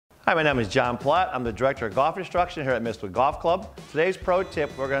Hi, my name is John Platt. I'm the Director of Golf Instruction here at Mistwood Golf Club. Today's pro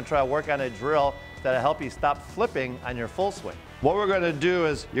tip, we're going to try to work on a drill that'll help you stop flipping on your full swing. What we're going to do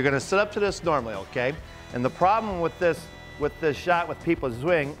is you're going to sit up to this normally, okay? And the problem with this shot with people's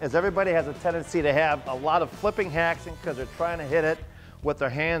swing is everybody has a tendency to have a lot of flipping hacks because they're trying to hit it with their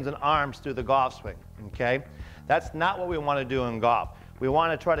hands and arms through the golf swing, okay? That's not what we want to do in golf. We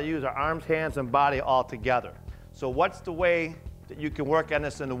want to try to use our arms, hands, and body all together. So what's the way that you can work on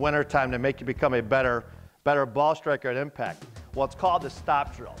this in the winter time to make you become a better ball striker at impact? Well, it's called the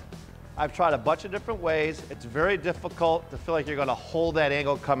stop drill. I've tried a bunch of different ways. It's very difficult to feel like you're going to hold that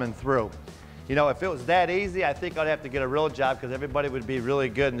angle coming through. You know, if it was that easy, I think I'd have to get a real job because everybody would be really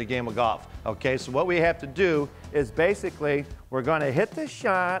good in the game of golf. Okay, so what we have to do is basically we're going to hit this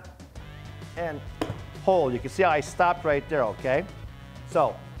shot and hold. You can see how I stopped right there, okay?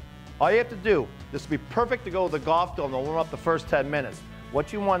 So all you have to do, this would be perfect to go with the golf dome to warm up the first 10 minutes.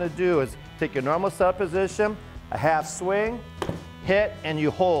 What you want to do is take your normal setup position, a half swing, hit, and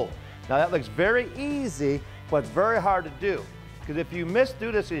you hold. Now that looks very easy, but it's very hard to do. Because if you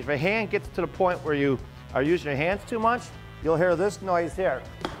do this, if your hand gets to the point where you are using your hands too much, you'll hear this noise here,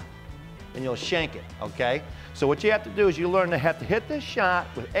 and you'll shank it, okay? So what you have to do is you learn to have to hit this shot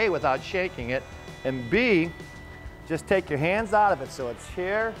with A, without shanking it, and B, just take your hands out of it. So it's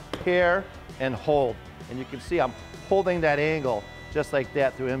here, here, and hold. And you can see I'm holding that angle just like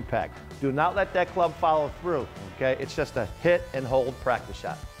that through impact. Do not let that club follow through, okay? It's just a hit and hold practice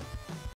shot.